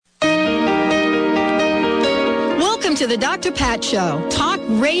to the Dr. Pat Show. Talk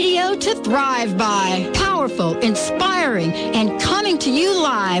radio to thrive by. Powerful, inspiring, and coming to you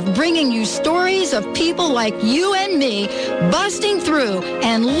live, bringing you stories of people like you and me, busting through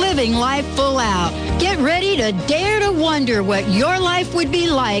and living life full out. Get ready to dare to wonder what your life would be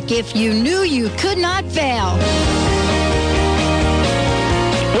like if you knew you could not fail.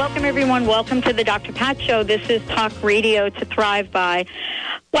 Welcome, everyone. Welcome to the Dr. Pat Show. This is Talk Radio to Thrive By.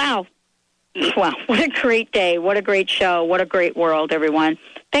 Wow, what a great day. What a great show. What a great world, everyone.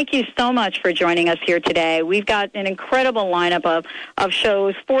 Thank you so much for joining us here today. We've got an incredible lineup of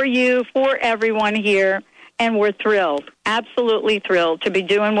shows for you, for everyone here, and we're thrilled, absolutely thrilled to be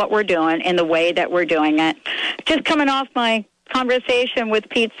doing what we're doing in the way that we're doing it. Just coming off my conversation with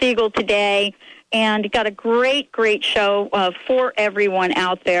Pete Siegel today, and got a great, great show for everyone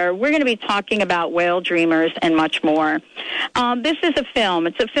out there. We're going to be talking about WhaleDreamers and much more. This is a film.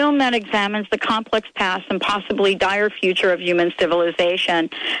 It's a film that examines the complex past and possibly dire future of human civilization.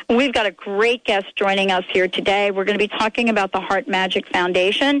 We've got a great guest joining us here today. We're going to be talking about the Heart Magic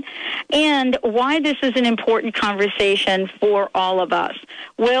Foundation and why this is an important conversation for all of us.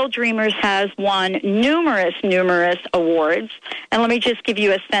 WhaleDreamers has won numerous awards, and let me just give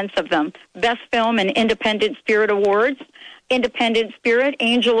you a sense of them. Best Film and Independent Spirit Awards, Independent Spirit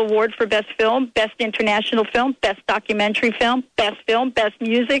Angel Award for Best Film, Best International Film, Best Documentary Film, Best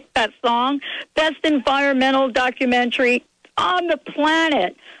Music, Best Song, Best Environmental Documentary on the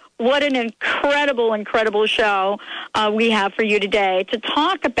planet. What an incredible, incredible show we have for you today to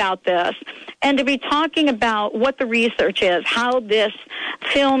talk about this and to be talking about what the research is, how this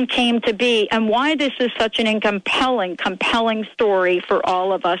film came to be, and why this is such an compelling story for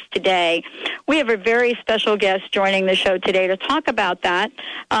all of us today. We have a very special guest joining the show today to talk about that.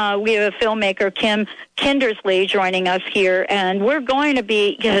 We have a filmmaker, Kim Kindersley, joining us here, and we're going to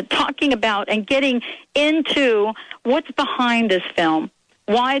be talking about and getting into what's behind this film,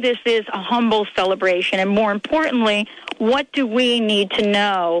 why this is a humble celebration, and more importantly, what do we need to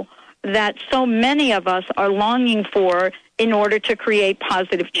know that so many of us are longing for in order to create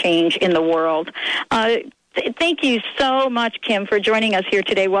positive change in the world. Thank you so much, Kim, for joining us here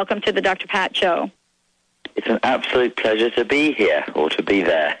today. Welcome to the Dr. Pat Show. It's an absolute pleasure to be here, or to be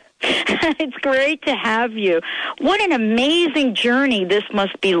there. It's great to have you. What an amazing journey this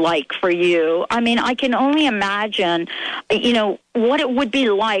must be like for you. I mean, I can only imagine, what it would be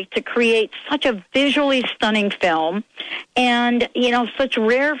like to create such a visually stunning film and, such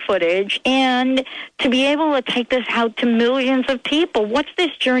rare footage, and to be able to take this out to millions of people. What's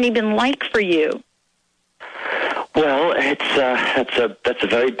this journey been like for you? Well, that's a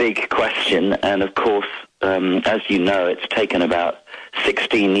very big question, and of course, as you know, it's taken about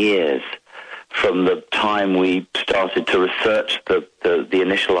 16 years from the time we started to research the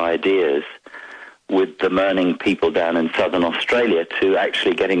initial ideas with the Murning people down in southern Australia to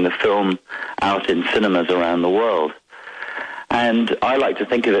actually getting the film out in cinemas around the world. And I like to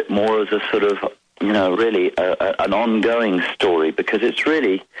think of it more as a sort of, really an ongoing story, because it's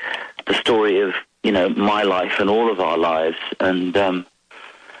really the story of, my life and all of our lives. And,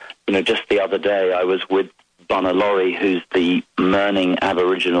 just the other day I was with Bunna Laurie, who's the Murning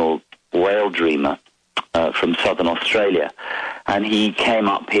Aboriginal whale dreamer from southern Australia. And he came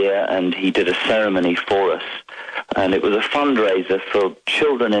up here and he did a ceremony for us. And it was a fundraiser for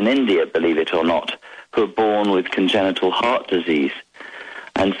children in India, believe it or not, who are born with congenital heart disease.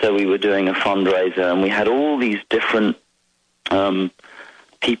 And so we were doing a fundraiser, and we had all these different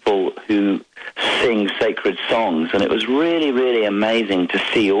people who sing sacred songs. And it was really, really amazing to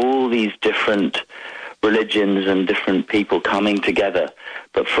see all these different religions and different people coming together,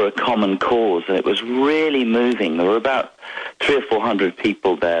 but for a common cause. And it was really moving. There were about 300 or 400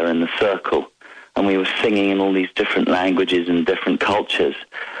 people there in the circle, and we were singing in all these different languages and different cultures.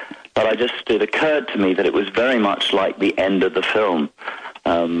 But it occurred to me that it was very much like the end of the film,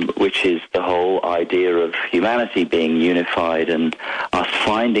 which is the whole idea of humanity being unified and us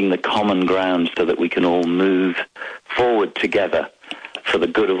finding the common ground so that we can all move forward together for the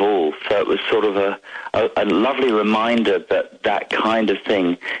good of all. So it was sort of a lovely reminder that kind of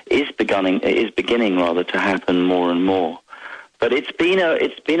thing is beginning to happen more and more. But it's been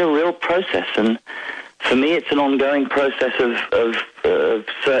a real process, and for me, it's an ongoing process of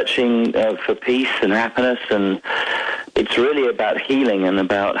searching for peace and happiness, and it's really about healing and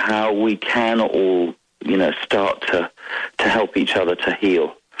about how we can all, start to help each other to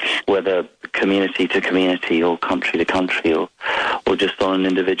heal, whether community to community or country to country or just on an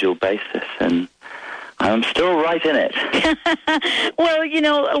individual basis. And I'm still right in it. Well,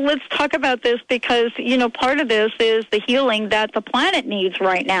 let's talk about this because, part of this is the healing that the planet needs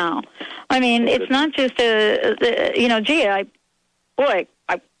right now. I mean, it's not just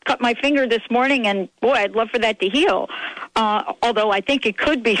I cut my finger this morning and, boy, I'd love for that to heal. Although I think it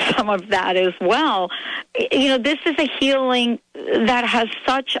could be some of that as well. This is a healing that has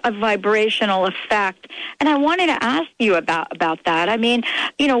such a vibrational effect. And I wanted to ask you about that. I mean,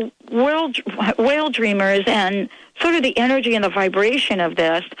 WhaleDreamers and sort of the energy and the vibration of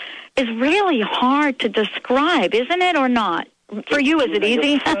this is really hard to describe, isn't it, or not? For you, is it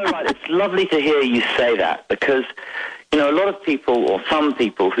easy? You're so right. It's lovely to hear you say that because, a lot of people, or some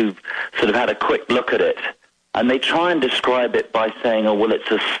people who've sort of had a quick look at it, and they try and describe it by saying, oh, well,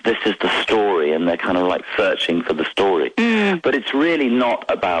 this is the story, and they're kind of like searching for the story. But it's really not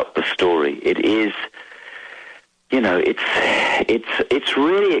about the story. It is, it's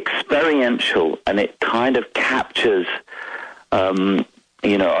really experiential, and it kind of captures,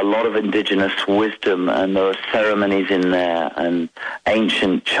 a lot of indigenous wisdom, and there are ceremonies in there, and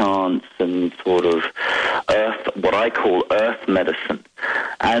ancient chants, and sort of what I call earth medicine.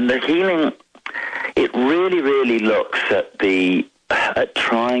 And the healing, it really, really looks at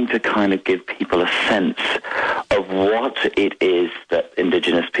trying to kind of give people a sense of what it is that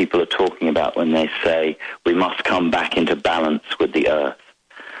indigenous people are talking about when they say we must come back into balance with the earth.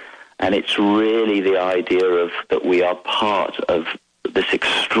 And it's really the idea of that we are part of this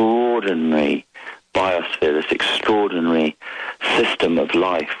extraordinary biosphere, this extraordinary system of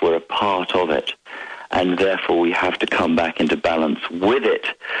life. We're a part of it. And therefore we have to come back into balance with it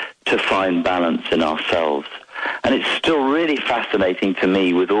to find balance in ourselves. And it's still really fascinating to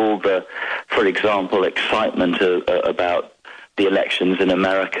me with all the, for example, excitement about the elections in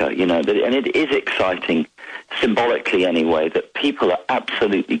America, and it is exciting, symbolically anyway, that people are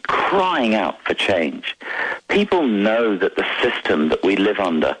absolutely crying out for change. People know that the system that we live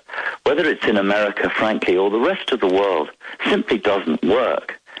under, whether it's in America, frankly, or the rest of the world, simply doesn't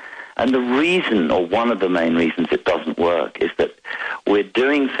work. And the reason, or one of the main reasons it doesn't work, is that we're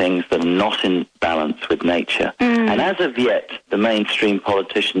doing things that are not in balance with nature. And as of yet, the mainstream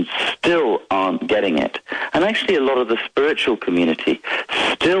politicians still aren't getting it. And actually a lot of the spiritual community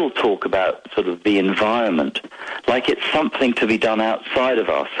still talk about sort of the environment like it's something to be done outside of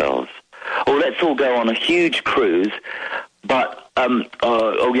ourselves. Or let's all go on a huge cruise, but and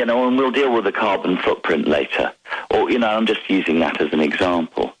we'll deal with the carbon footprint later. Or, I'm just using that as an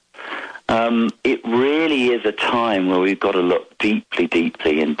example. It really is a time where we've got to look deeply,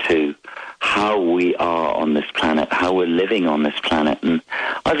 deeply into how we are on this planet, how we're living on this planet. And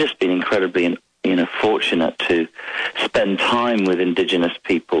I've just been incredibly, fortunate to spend time with indigenous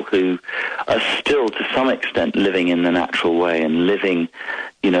people who are still, to some extent, living in the natural way and living,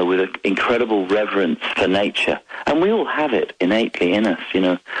 with an incredible reverence for nature. And we all have it innately in us,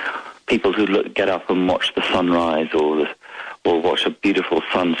 people who get up and watch the sunrise or watch a beautiful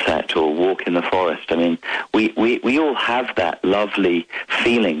sunset or walk in the forest. I mean, we all have that lovely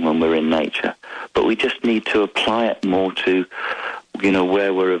feeling when we're in nature, but we just need to apply it more to,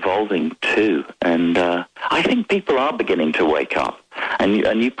 where we're evolving to. And I think people are beginning to wake up. And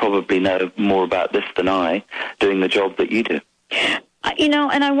you probably know more about this than I, doing the job that you do.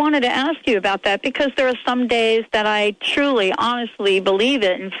 And I wanted to ask you about that because there are some days that I truly, honestly believe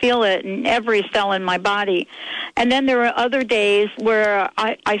it and feel it in every cell in my body. And then there are other days where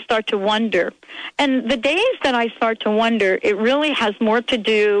I start to wonder. And the days that I start to wonder, it really has more to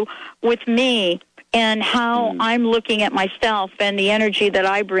do with me and how I'm looking at myself and the energy that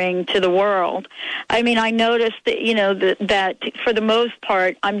I bring to the world. I mean, I noticed that, that for the most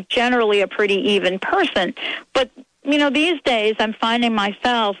part, I'm generally a pretty even person. But these days I'm finding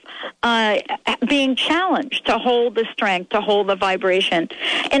myself being challenged to hold the strength, to hold the vibration.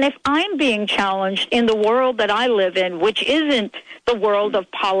 And if I'm being challenged in the world that I live in, which isn't the world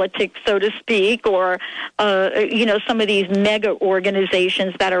of politics, so to speak, or, some of these mega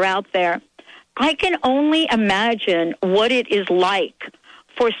organizations that are out there, I can only imagine what it is like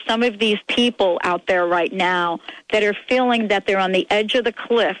for some of these people out there right now that are feeling that they're on the edge of the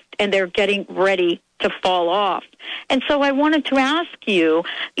cliff and they're getting ready to fall off. And so I wanted to ask you,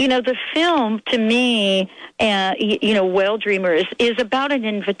 the film to me, WhaleDreamers, is about an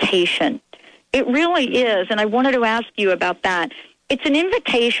invitation. It really is, and I wanted to ask you about that. It's an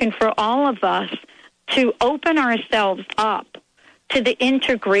invitation for all of us to open ourselves up to the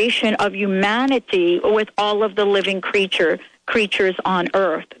integration of humanity with all of the living creatures on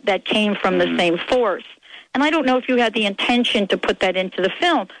Earth that came from the same force. And I don't know if you had the intention to put that into the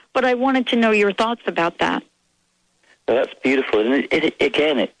film, but I wanted to know your thoughts about that. So that's beautiful. And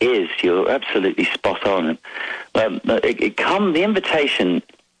again, it is. You're absolutely spot on. The invitation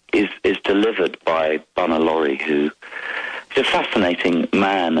is delivered by Bunner Lorry, who is a fascinating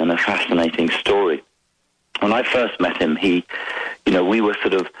man and a fascinating story. When I first met him, we were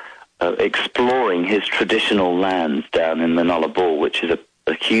sort of exploring his traditional lands down in the Nullarbor, which is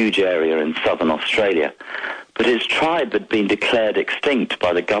a huge area in southern Australia. But his tribe had been declared extinct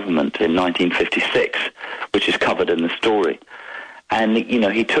by the government in 1956, which is covered in the story. And,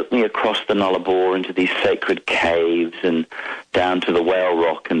 he took me across the Nullarbor into these sacred caves and down to the Whale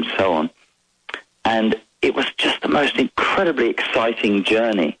Rock and so on. And it was just the most incredibly exciting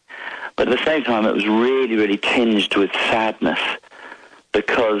journey. But at the same time, it was really, really tinged with sadness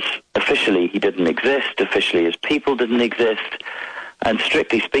because officially he didn't exist, officially his people didn't exist, and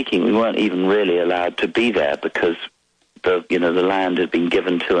strictly speaking, we weren't even really allowed to be there because the land had been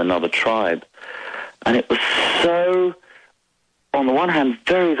given to another tribe. And it was so, on the one hand,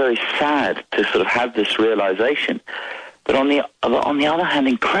 very, very sad to sort of have this realization, but on the other hand,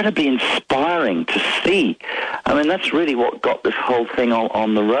 incredibly inspiring to see. I mean, that's really what got this whole thing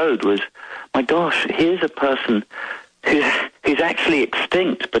on the road was, my gosh, here's a person who's actually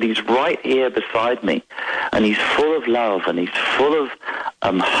extinct, but he's right here beside me, and he's full of love, and he's full of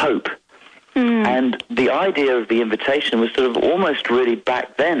hope. And the idea of the invitation was sort of almost really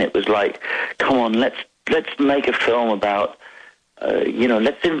back then. It was like, come on, let's make a film about,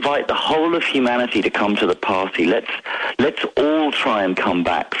 let's invite the whole of humanity to come to the party. Let's all try and come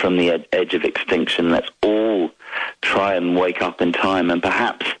back from the edge of extinction. Let's all try and wake up in time. And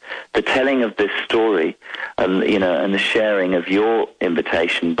perhaps the telling of this story, and the sharing of your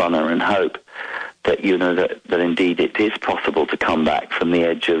invitation, Bunner, and hope that that indeed it is possible to come back from the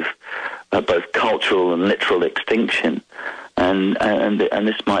edge of both cultural and literal extinction. And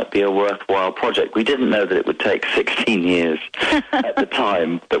this might be a worthwhile project. We didn't know that it would take 16 years at the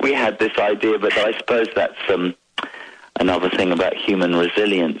time, but we had this idea. But I suppose that's another thing about human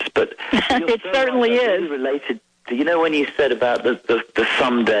resilience. But it certainly is really related. When you said about the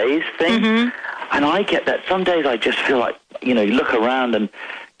some days thing, and I get that. Some days I just feel like you look around and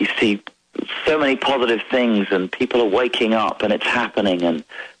you see so many positive things, and people are waking up, and it's happening, and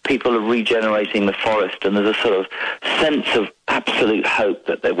people are regenerating the forest, and there's a sort of sense of absolute hope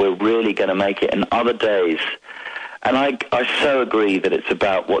that we're really going to make it. And other days, and I so agree that it's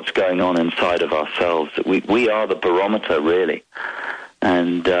about what's going on inside of ourselves, that we are the barometer, really.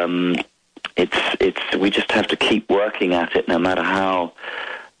 And we just have to keep working at it no matter how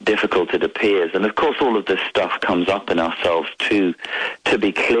difficult it appears. And of course all of this stuff comes up in ourselves to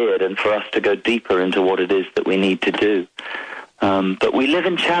be cleared and for us to go deeper into what it is that we need to do. But we live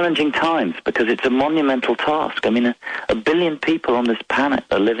in challenging times because it's a monumental task. I mean, a billion people on this planet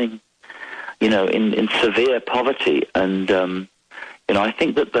are living, in severe poverty. And, I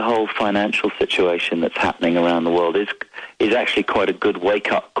think that the whole financial situation that's happening around the world is actually quite a good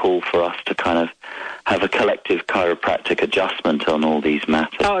wake-up call for us to kind of have a collective chiropractic adjustment on all these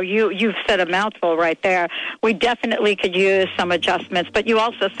matters. Oh, you've said a mouthful right there. We definitely could use some adjustments, but you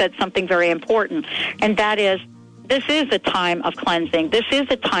also said something very important, and that is this is a time of cleansing. This is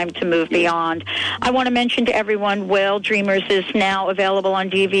a time to move beyond. I want to mention to everyone, WhaleDreamers is now available on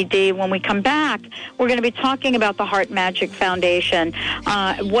DVD. When we come back, we're going to be talking about the Heart Magic Foundation,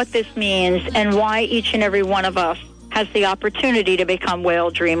 what this means, and why each and every one of us has the opportunity to become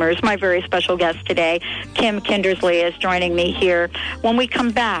WhaleDreamers. My very special guest today, Kim Kindersley, is joining me here. When we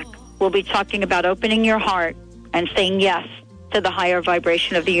come back, we'll be talking about opening your heart and saying yes to the higher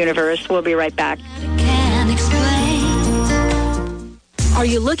vibration of the universe. We'll be right back. Are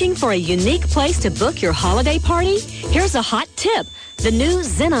you looking for a unique place to book your holiday party? Here's a hot tip. The new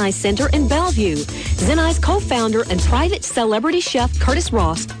Zenai Center in Bellevue. Zenai's co-founder and private celebrity chef Curtis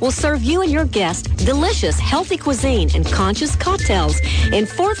Ross will serve you and your guests delicious, healthy cuisine and conscious cocktails in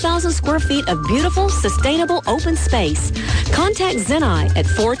 4,000 square feet of beautiful, sustainable open space. Contact Zenai at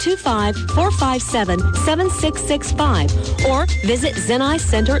 425-457-7665 or visit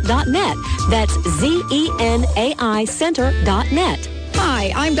zenaicenter.net. That's ZENAI Center.net.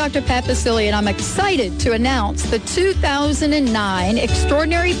 Hi, I'm Dr. Pat Basili, and I'm excited to announce the 2009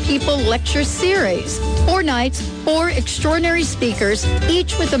 Extraordinary People Lecture Series. 4 nights, 4 extraordinary speakers,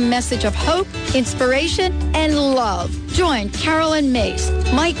 each with a message of hope, inspiration, and love. Join Carolyn Mace,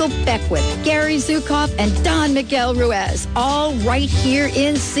 Michael Beckwith, Gary Zukoff, and Don Miguel Ruiz, all right here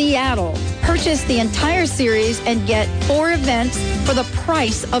in Seattle. Purchase the entire series and get 4 events for the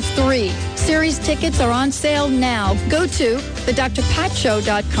price of 3. Series tickets are on sale now. Go to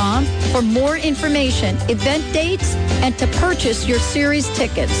thedrpatshow.com for more information, event dates, and to purchase your series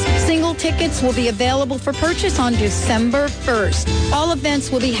tickets. Single tickets will be available for purchase on December 1st. All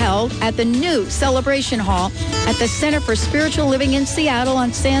events will be held at the new Celebration Hall at the Center for Spiritual Living in Seattle on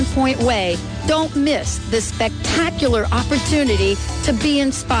Sandpoint Way. Don't miss this spectacular opportunity to be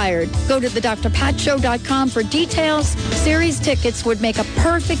inspired. Go to thedrpatshow.com for details. Series tickets would make a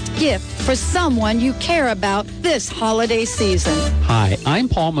perfect gift for someone you care about this holiday season. Hi, I'm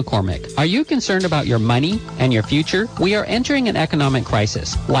Paul McCormick. Are you concerned about your money and your future? We are entering an economic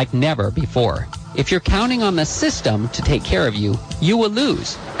crisis like never before. If you're counting on the system to take care of you, you will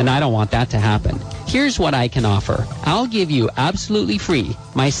lose, and I don't want that to happen. Here's what I can offer. I'll give you absolutely free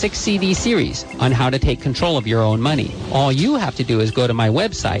my 6-CD series on how to take control of your own money. All you have to do is go to my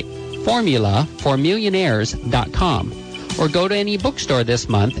website, formulaformillionaires.com, or go to any bookstore this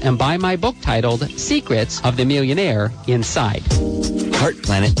month and buy my book titled Secrets of the Millionaire Inside.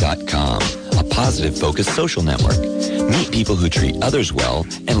 HeartPlanet.com, a positive-focused social network. Meet people who treat others well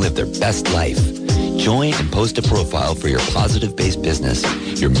and live their best life. Join and post a profile for your positive-based business,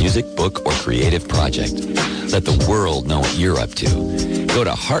 your music, book, or creative project. Let the world know what you're up to. Go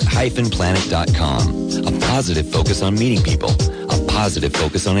to heart-planet.com. A positive focus on meeting people. A positive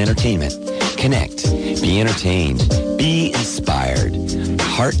focus on entertainment. Connect. Be entertained. Be inspired.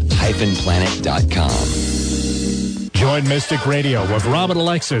 heart-planet.com. Join Mystic Radio with Robin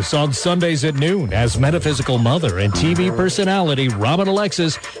Alexis on Sundays at noon as metaphysical mother and TV personality Robin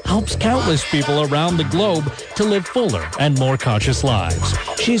Alexis helps countless people around the globe to live fuller and more conscious lives.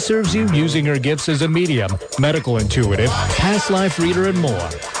 She serves you using her gifts as a medium, medical intuitive, past life reader, and more.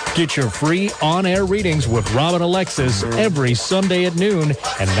 Get your free on-air readings with Robin Alexis every Sunday at noon,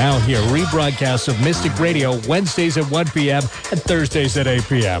 and now hear rebroadcasts of Mystic Radio Wednesdays at 1 p.m. and Thursdays at 8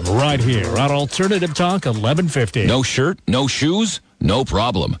 p.m. right here on Alternative Talk 1150. No shirt, no shoes, no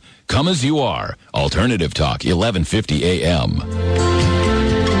problem. Come as you are. Alternative Talk 1150 a.m.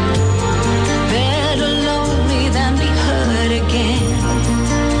 Better lonely than be hurt again.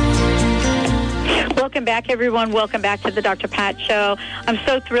 Welcome back, everyone. Welcome back to the Dr. Pat Show. I'm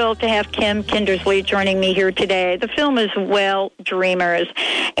so thrilled to have Kim Kindersley joining me here today. The film is WhaleDreamers,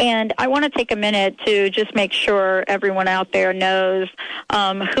 and I want to take a minute to just make sure everyone out there knows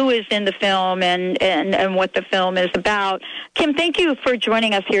who is in the film and what the film is about. Kim, thank you for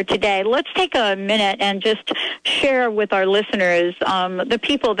joining us here today. Let's take a minute and just share with our listeners the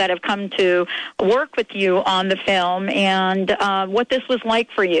people that have come to work with you on the film and what this was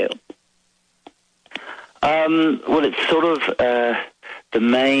like for you. Well, it's sort of the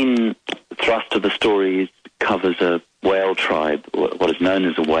main thrust of the story covers a whale tribe, what is known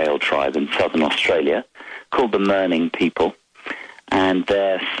as a whale tribe in southern Australia, called the Mirning people. And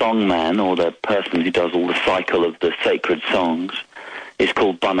their songman, or the person who does all the cycle of the sacred songs, is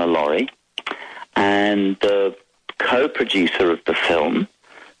called Bunalori. And the co-producer of the film,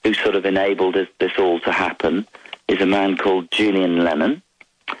 who sort of enabled this all to happen, is a man called Julian Lennon,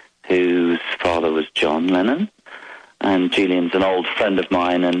 whose father was John Lennon. And Julian's an old friend of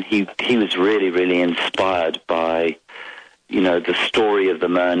mine, and he was really, really inspired by, the story of the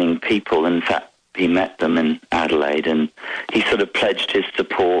Mirning people. In fact, he met them in Adelaide, and he sort of pledged his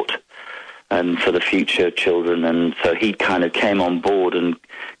support and for the future children, and so he kind of came on board, and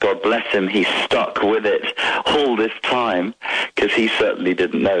God bless him, he stuck with it all this time, because he certainly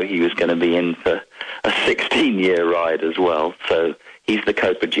didn't know he was going to be in for a 16-year ride as well. So he's the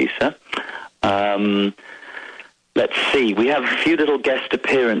co-producer. Let's see, we have a few little guest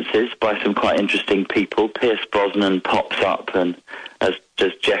appearances by some quite interesting people. Pierce Brosnan pops up, and as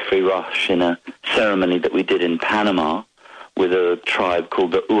does Jeffrey Rush, in a ceremony that we did in Panama with a tribe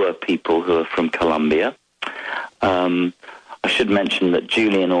called the Ua people, who are from Colombia. I should mention that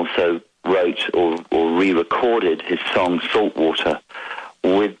Julian also wrote or re-recorded his song Saltwater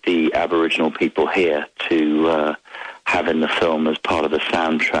with the Aboriginal people here to have in the film as part of the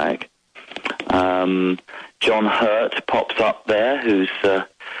soundtrack. John Hurt pops up there, who's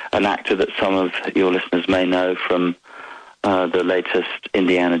an actor that some of your listeners may know from the latest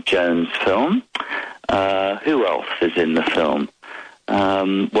Indiana Jones film. Who else is in the film?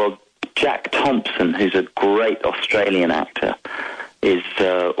 Well, Jack Thompson, who's a great Australian actor, is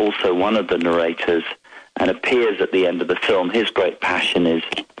also one of the narrators and appears at the end of the film. His great passion is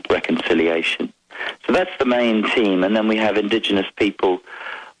reconciliation. So that's the main team, and then we have Indigenous people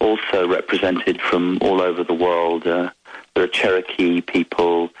also represented from all over the world. There are Cherokee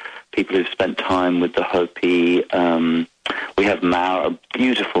people who've spent time with the Hopi. We have a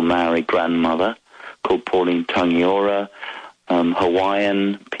beautiful Maori grandmother called Pauline Tangiora.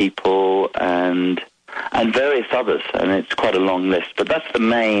 Hawaiian people, and various others. And it's quite a long list, but that's the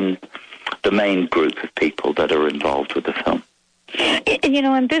main group of people that are involved with the film.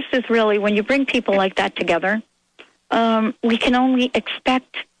 And this is really, when you bring people like that together, we can only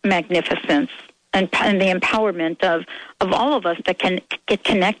expect magnificence and the empowerment of all of us that can get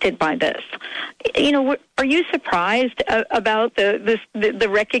connected by this. Are you surprised about the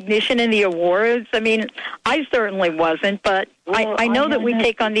recognition in the awards? I mean, I certainly wasn't, but I know that we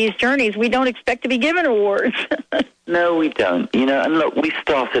take on these journeys. We don't expect to be given awards. No, we don't. And look, we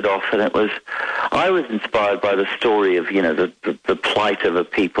started off, and I was inspired by the story of, the plight of a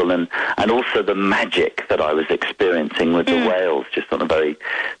people and also the magic that I was experiencing with the whales, just on a very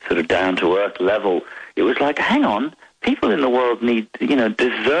sort of down-to-earth level. It was like, hang on, people in the world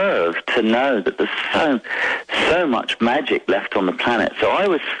deserve to know that there's so much magic left on the planet. So I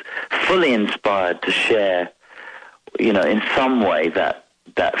was fully inspired to share, in some way that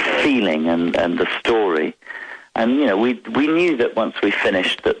feeling and the story. And, we knew that once we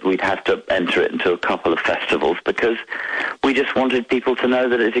finished that we'd have to enter it into a couple of festivals because we just wanted people to know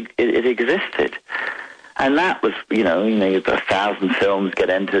that it existed. And that was, 1,000 films get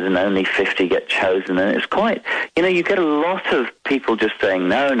entered and only 50 get chosen. And it's quite, you get a lot of people just saying,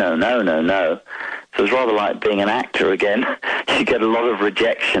 no, no, no, no, no. So it's rather like being an actor again. You get a lot of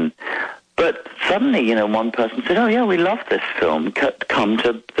rejection. But suddenly, one person said, oh, yeah, we love this film. Come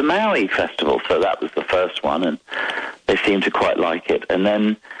to the Maui Festival. So that was the first one, and they seemed to quite like it. And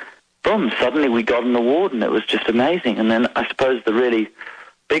then, boom, suddenly we got an award, and it was just amazing. And then I suppose the really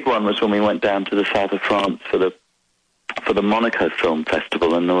big one was when we went down to the south of France for the Monaco Film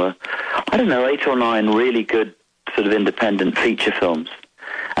Festival, and there were, 8 or 9 really good sort of independent feature films.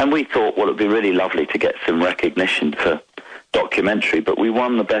 And we thought, well, it would be really lovely to get some recognition for documentary, but we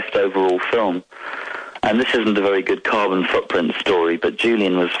won the best overall film. And this isn't a very good carbon footprint story, but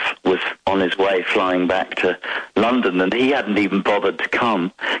Julian was on his way flying back to London, and he hadn't even bothered to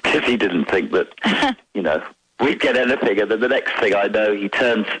come because he didn't think that, we'd get anything. And then the next thing I know, he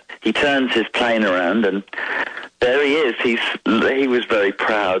turns his plane around, and there he is. He was very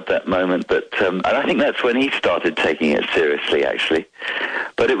proud that moment, but and I think that's when he started taking it seriously, actually.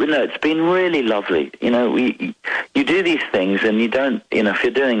 But it's been really lovely. You do these things, and you don't, if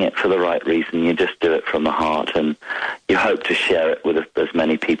you're doing it for the right reason, you just do it from the heart, and you hope to share it with as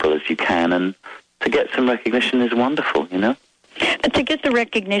many people as you can, and to get some recognition is wonderful, To get the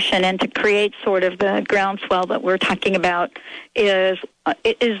recognition and to create sort of the groundswell that we're talking about is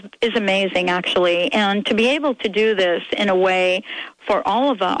amazing, actually. And to be able to do this in a way for all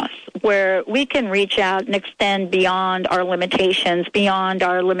of us where we can reach out and extend beyond our limitations, beyond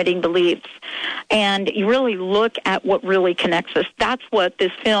our limiting beliefs, and you really look at what really connects us. That's what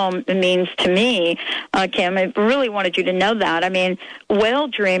this film means to me, Kim. I really wanted you to know that. I mean,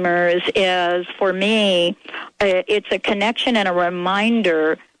 WhaleDreamers is, for me, it's a connection and a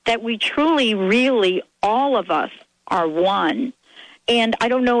reminder that we truly, really, all of us are one. And I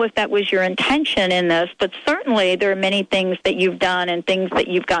don't know if that was your intention in this, but certainly there are many things that you've done and things that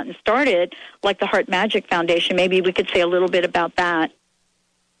you've gotten started, like the Heart Magic Foundation. Maybe we could say a little bit about that.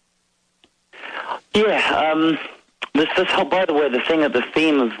 Yeah, this whole, by the way, the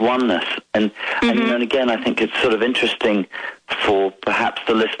theme of oneness, and again, I think it's sort of interesting for perhaps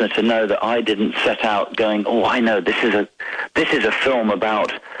the listener to know that I didn't set out going, oh, I know this is a film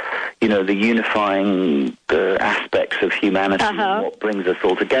about, the unifying aspects of humanity and what brings us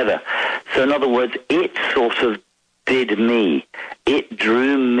all together. So in other words, it sort of did me. It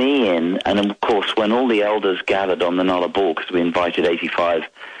drew me in, and of course, when all the elders gathered on the Nulla Ball, because we invited 85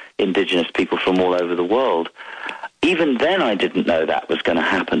 indigenous people from all over the world, even then I didn't know that was going to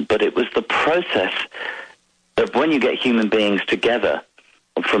happen, but it was the process of when you get human beings together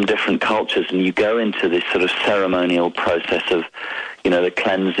from different cultures and you go into this sort of ceremonial process of, the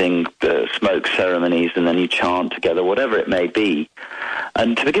cleansing, the smoke ceremonies, and then you chant together, whatever it may be.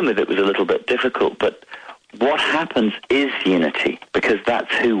 And to begin with, it was a little bit difficult, but what happens is unity, because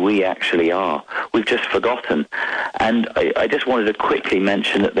that's who we actually are. We've just forgotten. And I just wanted to quickly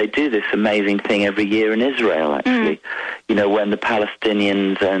mention that they do this amazing thing every year in Israel, actually. When the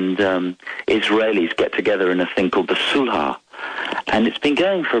Palestinians and Israelis get together in a thing called the Sulha. And it's been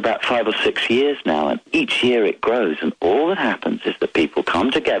going for about 5 or 6 years now, and each year it grows. And all that happens is that people come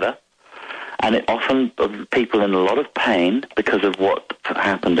together, and it often people in a lot of pain because of what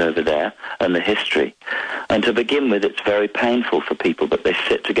happened over there and the history. And to begin with, it's very painful for people, but they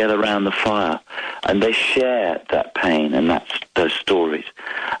sit together around the fire and they share that pain and those stories.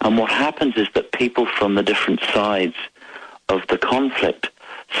 And what happens is that people from the different sides of the conflict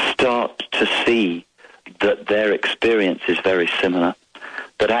start to see that their experience is very similar.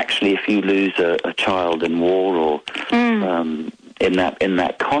 That actually, if you lose a child in war or in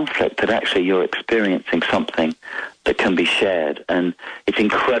that conflict, that actually you're experiencing something that can be shared, and it's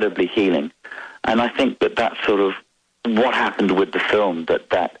incredibly healing. And I think that that's sort of what happened with the film.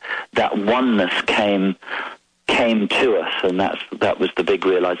 That oneness came to us, and that was the big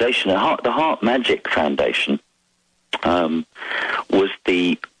realization. The Heart Magic Foundation was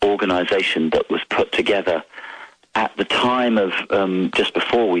the organization that was put together at the time of just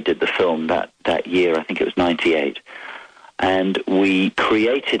before we did the film that year. I think it was 98, and we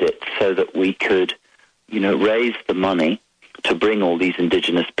created it so that we could, raise the money to bring all these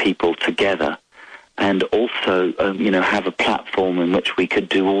indigenous people together, and also, have a platform in which we could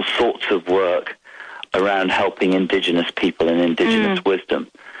do all sorts of work around helping indigenous people and indigenous wisdom.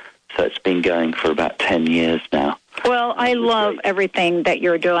 So it's been going for about 10 years now. Well, I love everything that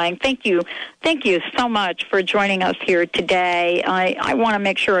you're doing. Thank you. Thank you so much for joining us here today. I want to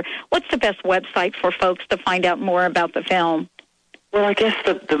make sure, what's the best website for folks to find out more about the film? Well, I guess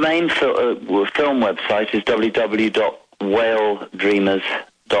the main film website is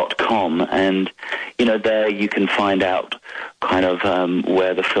www.WhaleDreamers.com, and there you can find out kind of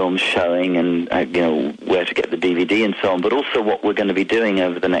where the film's showing, and where to get the DVD and so on. But also what we're going to be doing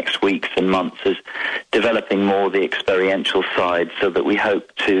over the next weeks and months is developing more of the experiential side, so that we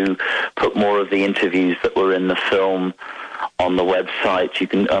hope to put more of the interviews that were in the film on the website. You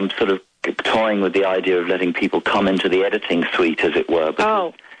can sort of toying with the idea of letting people come into the editing suite, as it were.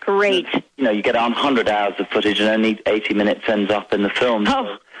 Oh, great. You get 100 hours of footage and only 80 minutes ends up in the film.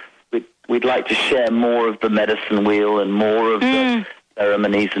 Oh. So we'd like to share more of the medicine wheel and more of the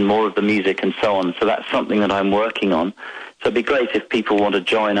ceremonies and more of the music and so on. So that's something that I'm working on. So it'd be great if people want to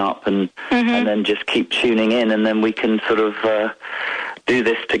join up and then just keep tuning in, and then we can sort of do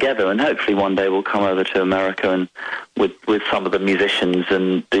this together. And hopefully one day we'll come over to America and with some of the musicians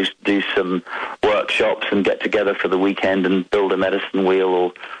and do some workshops and get together for the weekend and build a medicine wheel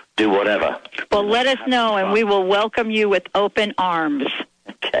or do whatever. Well, let us know, and we will welcome you with open arms.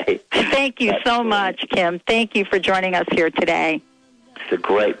 Okay. Thank you so much, Kim. Thank you for joining us here today. It's a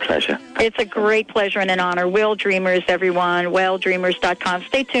great pleasure. It's a great pleasure and an honor. WhaleDreamers, everyone, WhaleDreamers.com.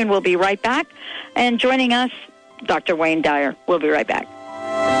 Stay tuned. We'll be right back. And joining us, Dr. Wayne Dyer. We'll be right back.